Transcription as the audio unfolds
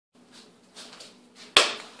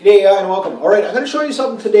G'day and welcome. Alright, I'm going to show you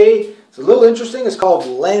something today. It's a little interesting. It's called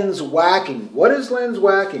lens whacking. What is lens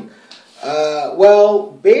whacking? Well,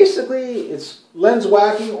 basically it's lens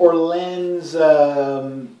whacking or lens,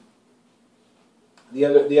 the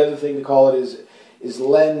other thing to call it is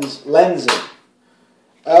lensing.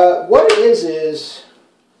 What it is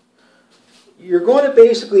you're going to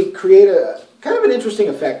basically create a kind of an interesting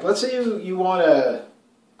effect. Let's say you want a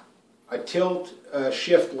tilt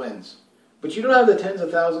shift lens, but you don't have the tens of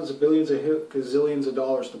thousands of billions of gazillions of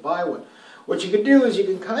dollars to buy one. What you can do is you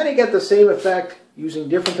can kind of get the same effect using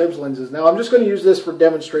different types of lenses. Now I'm just going to use this for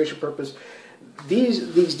demonstration purpose. These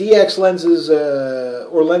DX lenses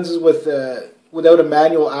or lenses without a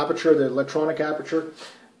manual aperture, the electronic aperture,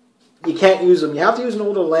 you can't use them. You have to use an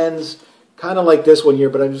older lens, kind of like this one here,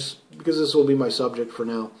 but because this will be my subject for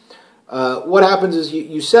now. What happens is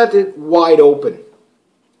you set it wide open.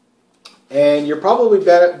 And you're probably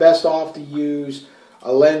best off to use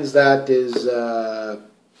a lens that is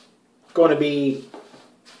going to be,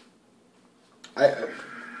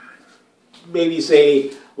 maybe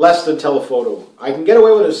say, less than telephoto. I can get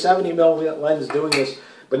away with a 70mm lens doing this,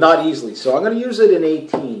 but not easily. So I'm going to use it in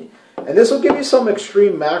 18. And this will give you some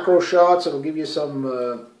extreme macro shots. It'll give you some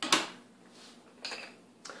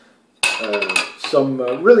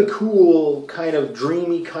really cool, kind of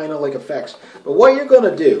dreamy, kind of like effects. But what you're going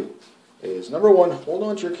to do is, number one, hold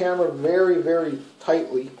on to your camera very, very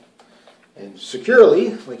tightly and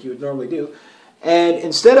securely, like you would normally do. And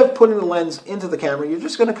instead of putting the lens into the camera, you're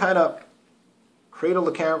just going to kind of cradle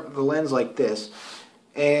the lens like this.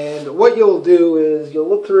 And what you'll do is you'll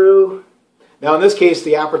look through. Now in this case,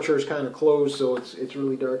 the aperture is kind of closed, so it's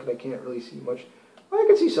really dark and I can't really see much. Well, I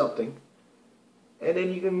can see something. And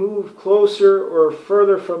then you can move closer or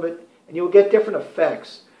further from it, and you'll get different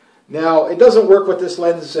effects. Now, it doesn't work with this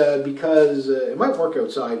lens because it might work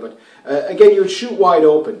outside, but again, you would shoot wide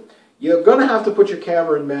open. You're going to have to put your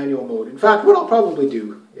camera in manual mode. In fact, what I'll probably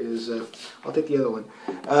do is, I'll take the other one.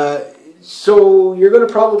 So you're going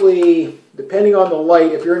to probably, depending on the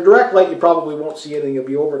light, if you're in direct light, you probably won't see anything. You'll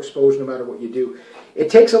be overexposed no matter what you do. It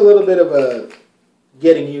takes a little bit of a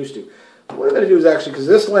getting used to. What I'm going to do is actually, because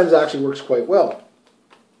this lens actually works quite well.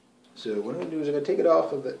 So what I'm going to do is I'm going to take it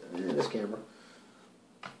off of this camera.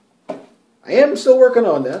 I am still working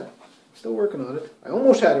on that. Still working on it. I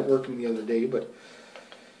almost had it working the other day, but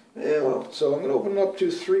yeah, well. So I'm going to open it up to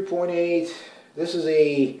 3.8. This is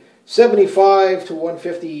a 75 to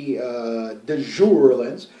 150 de jour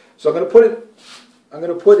lens. So I'm going to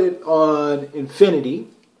put it on infinity.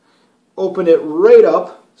 Open it right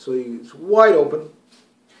up, so it's wide open.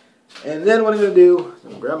 And then what I'm going to do, I'm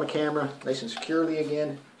going to grab my camera, nice and securely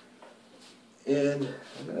again. And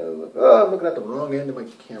I'm going to look. Oh, I'm looking at the wrong end of my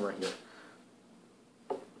camera here.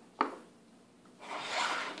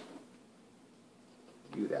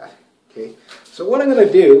 Do that. Okay. So what I'm going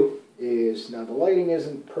to do is, now the lighting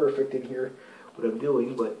isn't perfect in here, what I'm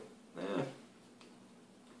doing, but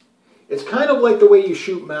it's kind of like the way you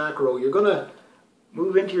shoot macro. You're going to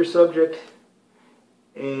move into your subject,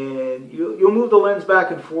 and you'll move the lens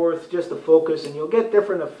back and forth just to focus, and you'll get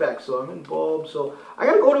different effects. So I'm in bulb, so I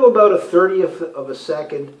got to go to about a 30th of a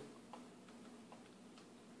second,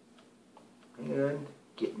 and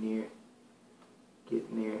get near,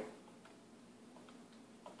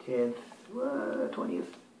 10th, 20th,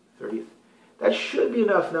 30th. That should be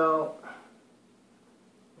enough now.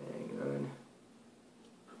 Hang on.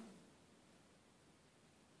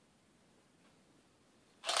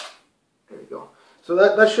 There we go. So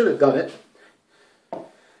that should have done it.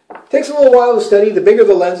 Takes a little while to study. The bigger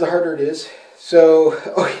the lens, the harder it is. So,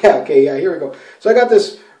 oh yeah, okay, yeah, here we go. So I got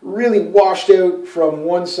this really washed out from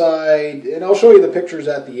one side, and I'll show you the pictures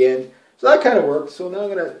at the end. So that kind of worked. So now I'm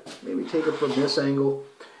going to maybe take it from this angle.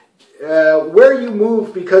 Where you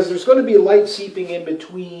move, because there's going to be light seeping in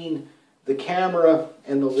between the camera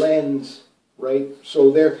and the lens, right? So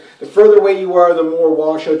the further away you are, the more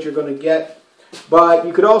washout you're going to get. But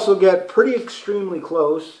you could also get pretty extremely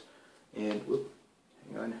close. And, whoop,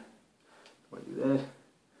 hang on. I want to do that.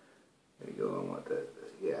 There you go. I want that.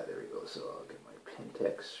 Yeah, there we go. So I'll get my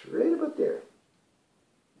Pentax right about there.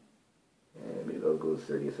 And maybe I'll go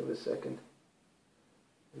 30th of a second.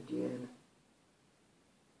 Again.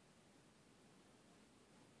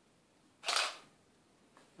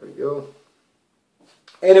 There we go.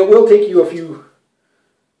 And it will take you a few,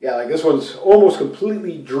 yeah, like this one's almost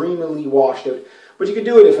completely dreamily washed out. But you can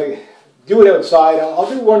do it if I do it outside. I'll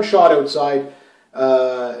do one shot outside.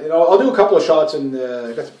 I'll do a couple of shots, and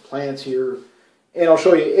I got some plants here, and I'll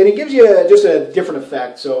show you. And it gives you just a different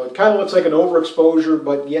effect. So it kind of looks like an overexposure,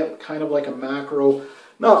 but yet kind of like a macro.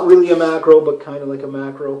 Not really a macro, but kind of like a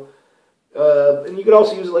macro. And you could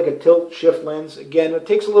also use it like a tilt shift lens. Again, it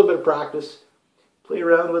takes a little bit of practice. Play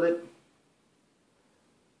around with it.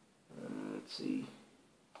 Let's see.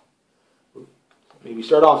 Maybe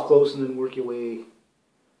start off close and then work your way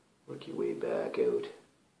back out.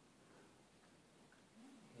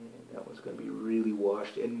 And that one's going to be really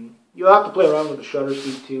washed. And you'll have to play around with the shutter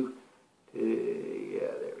speed too.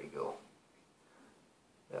 Yeah, there we go.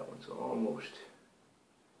 That one's almost.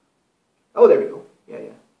 Oh, there we go.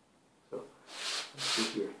 Yeah. So let's see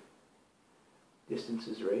if your distance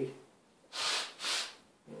is right.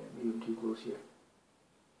 Yeah, maybe I'm too close here.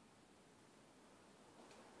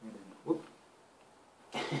 And then, whoop.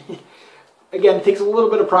 Again, it takes a little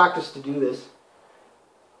bit of practice to do this.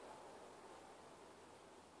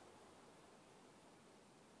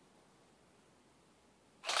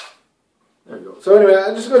 There we go. So anyway,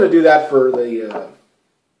 I'm just going to do that for the...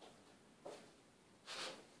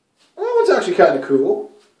 that one's actually kind of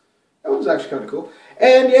cool.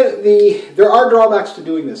 And yet there are drawbacks to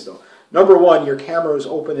doing this, though. Number one, your camera is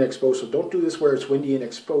open and exposed, so don't do this where it's windy and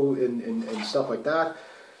exposed and stuff like that,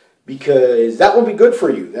 because that won't be good for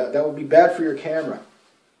you. That would be bad for your camera.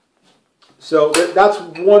 So that's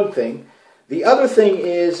one thing. The other thing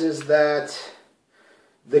is that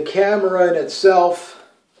the camera in itself,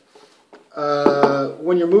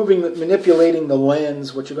 when you're manipulating the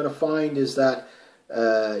lens, what you're going to find is that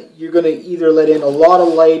you're going to either let in a lot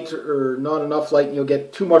of light or not enough light, and you'll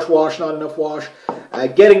get too much wash, not enough wash.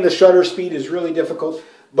 Getting the shutter speed is really difficult,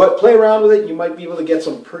 but play around with it. You might be able to get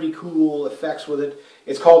some pretty cool effects with it.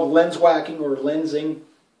 It's called lens whacking or lensing.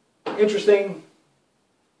 Interesting.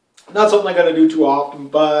 Not something I'm going to do too often,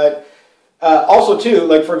 but also too,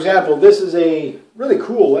 like for example, this is a really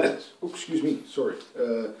cool lens. Oops, excuse me, sorry.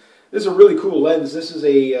 This is a really cool lens. This is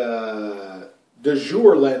a de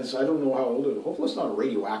jour lens. I don't know how old it is. Hopefully it's not a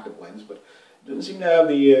radioactive lens, but it doesn't seem to have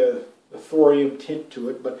the thorium tint to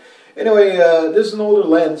it. But anyway, this is an older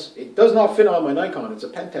lens. It does not fit on my Nikon. It's a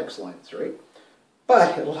Pentax lens, right?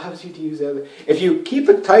 But it allows you to use that. If you keep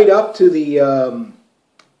it tight up to the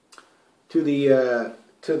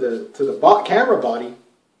camera body,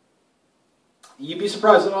 you'd be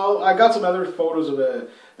surprised. And I got some other photos of it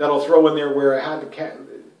that I'll throw in there where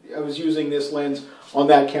I was using this lens on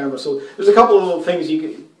that camera. So there's a couple of little things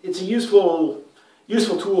it's a useful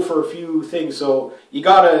tool for a few things. So you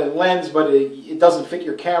got a lens, but it doesn't fit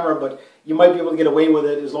your camera, but you might be able to get away with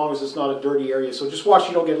it as long as it's not a dirty area. So just watch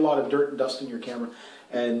you don't get a lot of dirt and dust in your camera.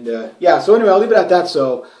 And yeah, so anyway, I'll leave it at that.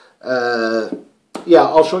 So yeah,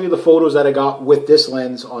 I'll show you the photos that I got with this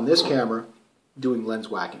lens on this camera, doing lens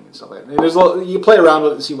whacking and stuff like that. And you play around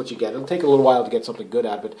with it and see what you get. It'll take a little while to get something good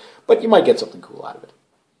out of it, but you might get something cool out of it.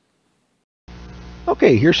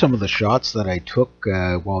 Okay, here's some of the shots that I took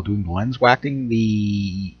while doing the lens whacking.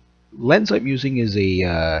 The lens I'm using is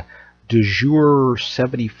a de jour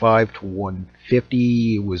 75 to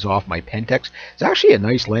 150. It was off my Pentax. It's actually a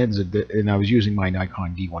nice lens, and I was using my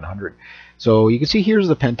Nikon D100. So you can see here's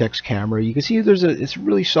the Pentax camera. You can see it's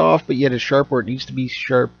really soft, but yet it's sharp where it needs to be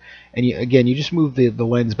sharp. And again, you just move the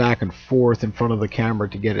lens back and forth in front of the camera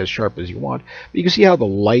to get it as sharp as you want. But you can see how the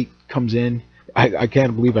light comes in. I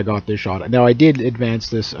can't believe I got this shot. Now I did advance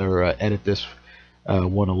this or edit this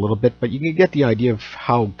one a little bit, but you can get the idea of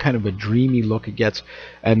how kind of a dreamy look it gets,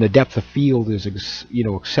 and the depth of field is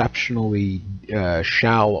exceptionally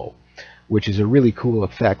shallow, which is a really cool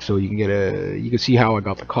effect. So you can see how I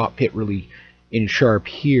got the cockpit really in sharp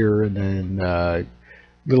here, and then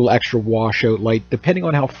little extra washout light depending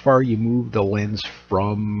on how far you move the lens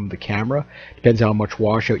from the camera. Depends how much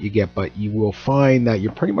washout you get, but you will find that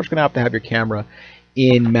you're pretty much going to have your camera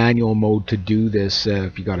in manual mode to do this.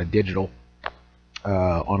 If you got a digital,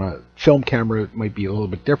 on a film camera it might be a little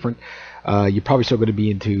bit different. You're probably still going to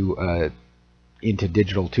be into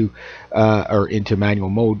digital too, or into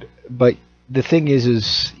manual mode. But the thing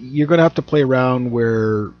is you're going to have to play around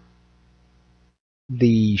where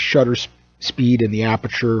the shutter speed and the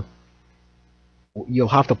aperture, you'll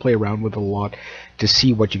have to play around with it a lot to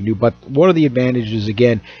see what you can do. But one of the advantages,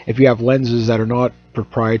 again, if you have lenses that are not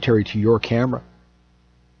proprietary to your camera,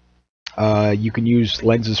 you can use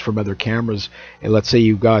lenses from other cameras. And let's say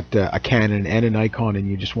you've got a Canon and a Nikon, and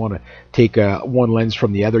you just want to take one lens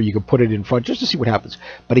from the other. You can put it in front just to see what happens.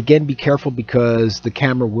 But again, be careful, because the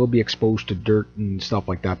camera will be exposed to dirt and stuff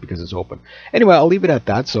like that because it's open. Anyway, I'll leave it at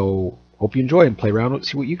that. So hope you enjoy and play around with it,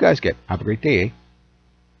 see what you guys get. Have a great day, eh?